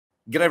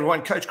G'day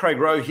everyone, Coach Craig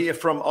Rowe here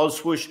from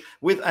OzSwoosh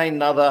with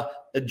another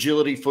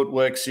Agility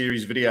Footwork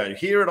series video.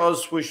 Here at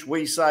OzSwoosh,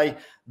 we say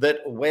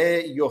that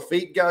where your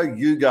feet go,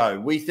 you go.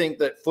 We think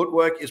that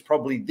footwork is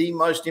probably the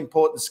most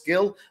important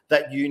skill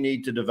that you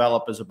need to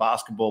develop as a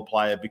basketball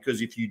player, because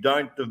if you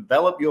don't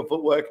develop your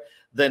footwork,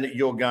 then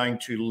you're going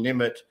to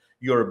limit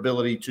your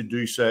ability to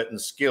do certain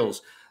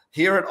skills.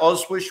 Here at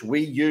OzSwoosh,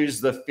 we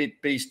use the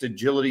Fitbeast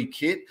Agility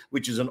Kit,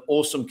 which is an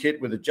awesome kit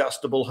with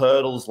adjustable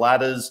hurdles,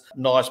 ladders,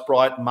 nice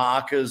bright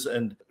markers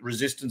and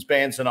resistance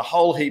bands, and a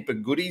whole heap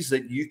of goodies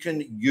that you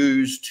can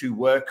use to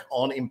work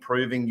on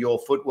improving your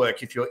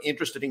footwork. If you're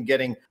interested in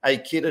getting a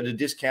kit at a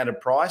discounted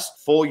price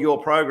for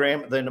your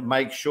program, then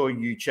make sure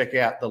you check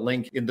out the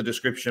link in the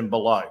description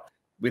below.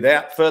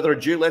 Without further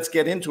ado, let's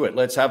get into it.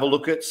 Let's have a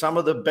look at some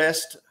of the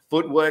best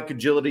footwork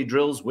agility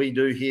drills we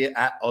do here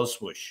at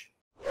OzSwoosh.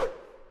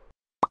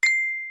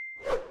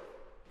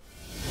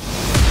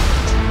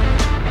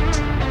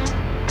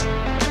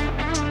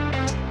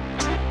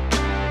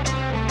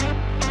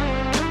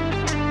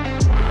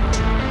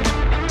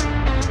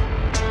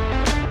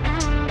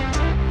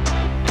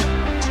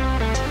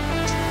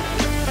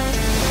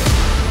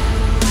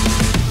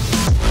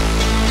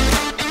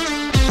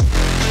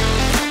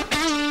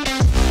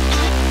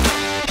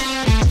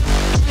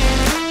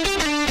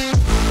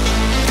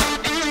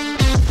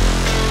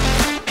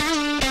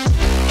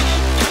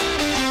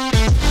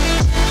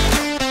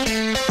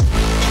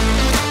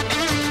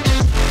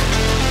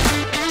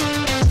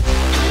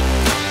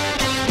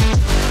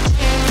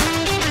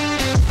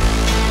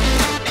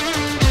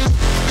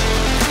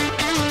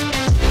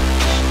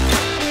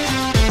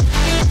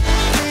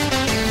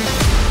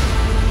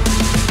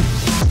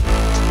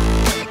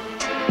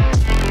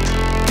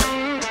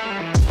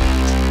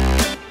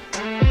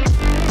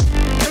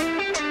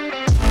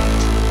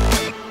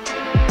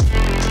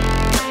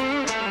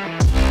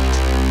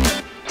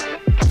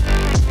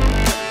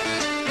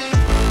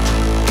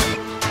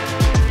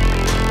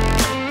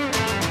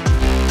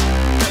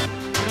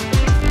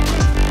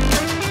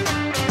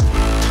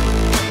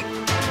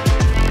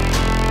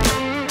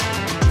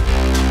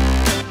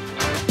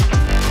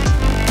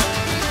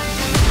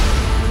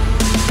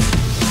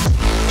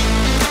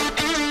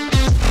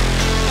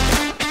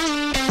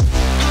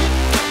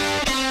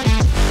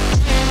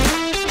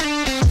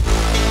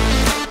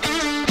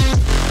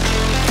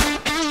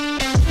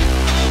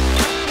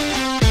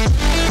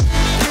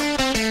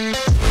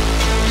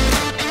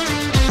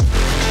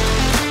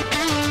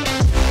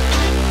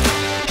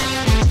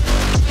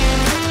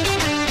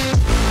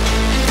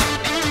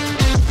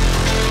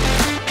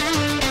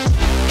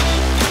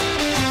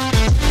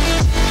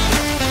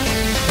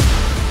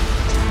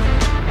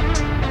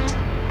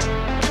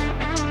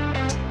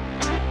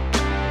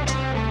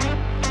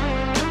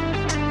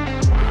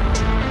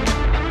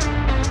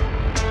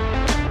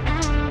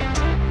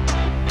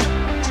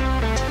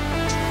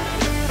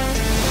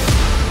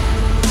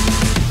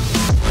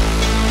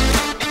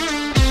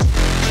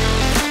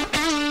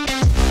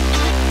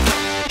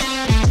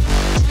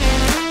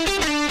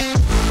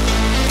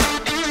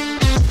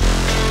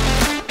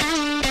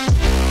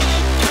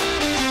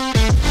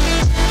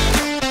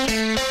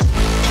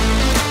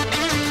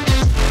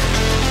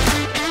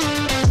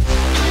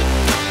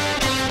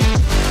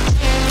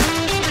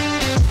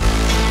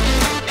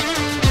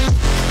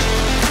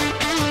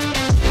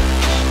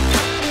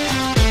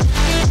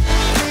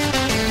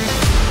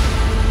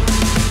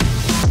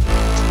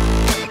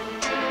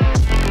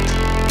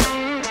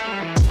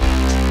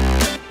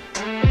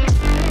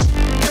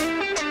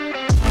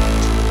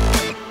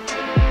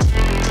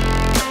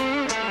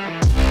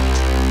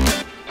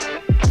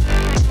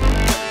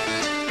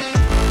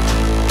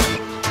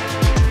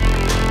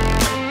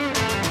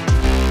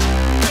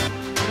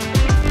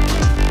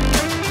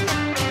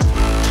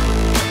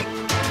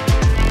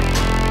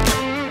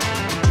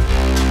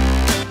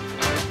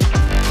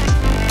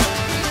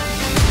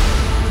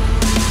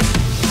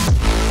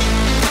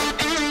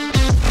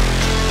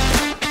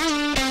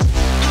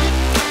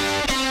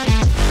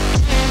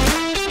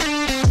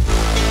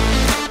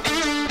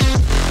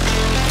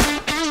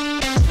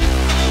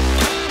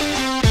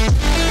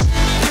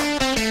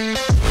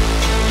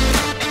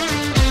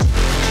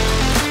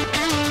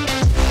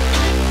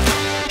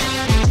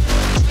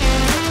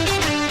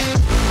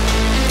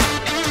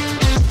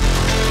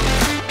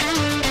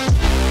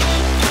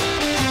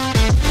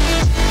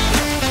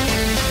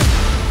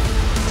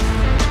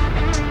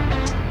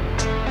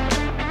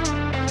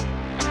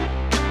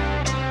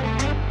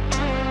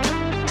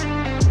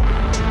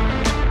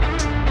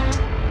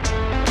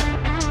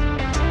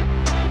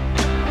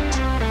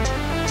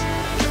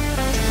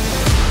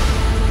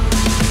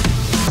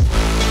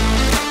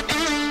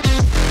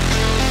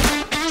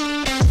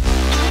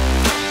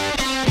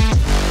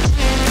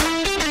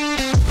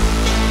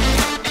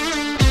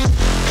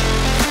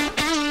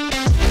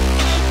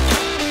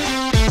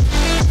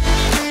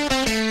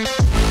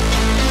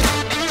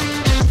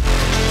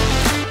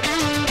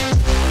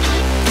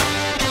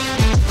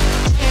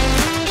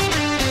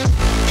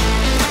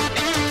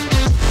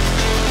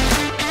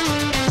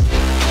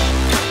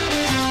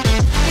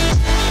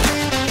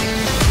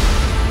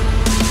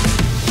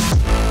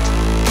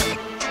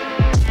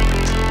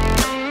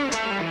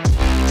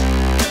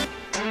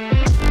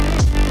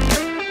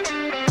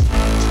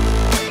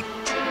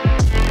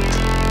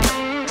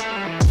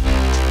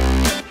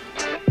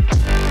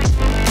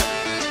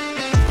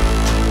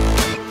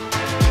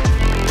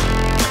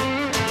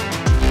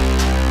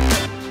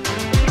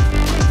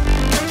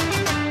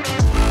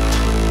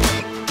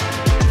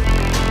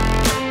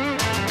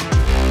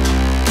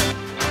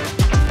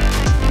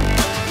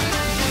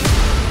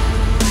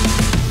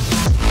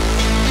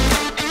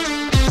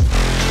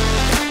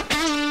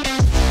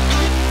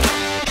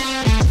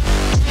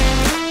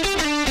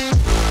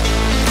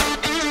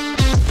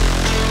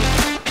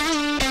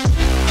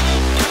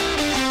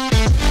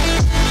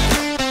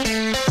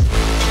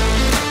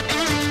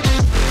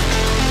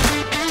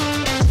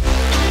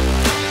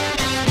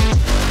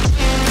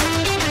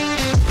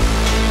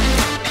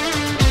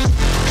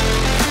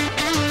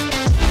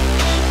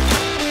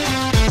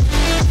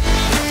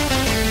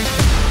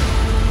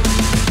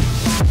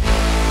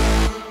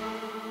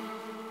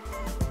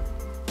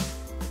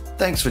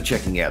 Thanks for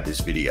checking out this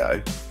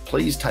video.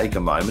 Please take a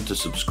moment to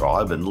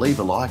subscribe and leave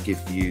a like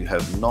if you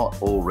have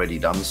not already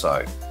done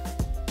so.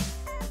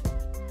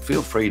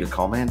 Feel free to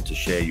comment to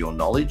share your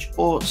knowledge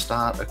or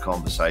start a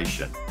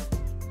conversation.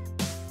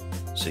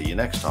 See you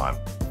next time.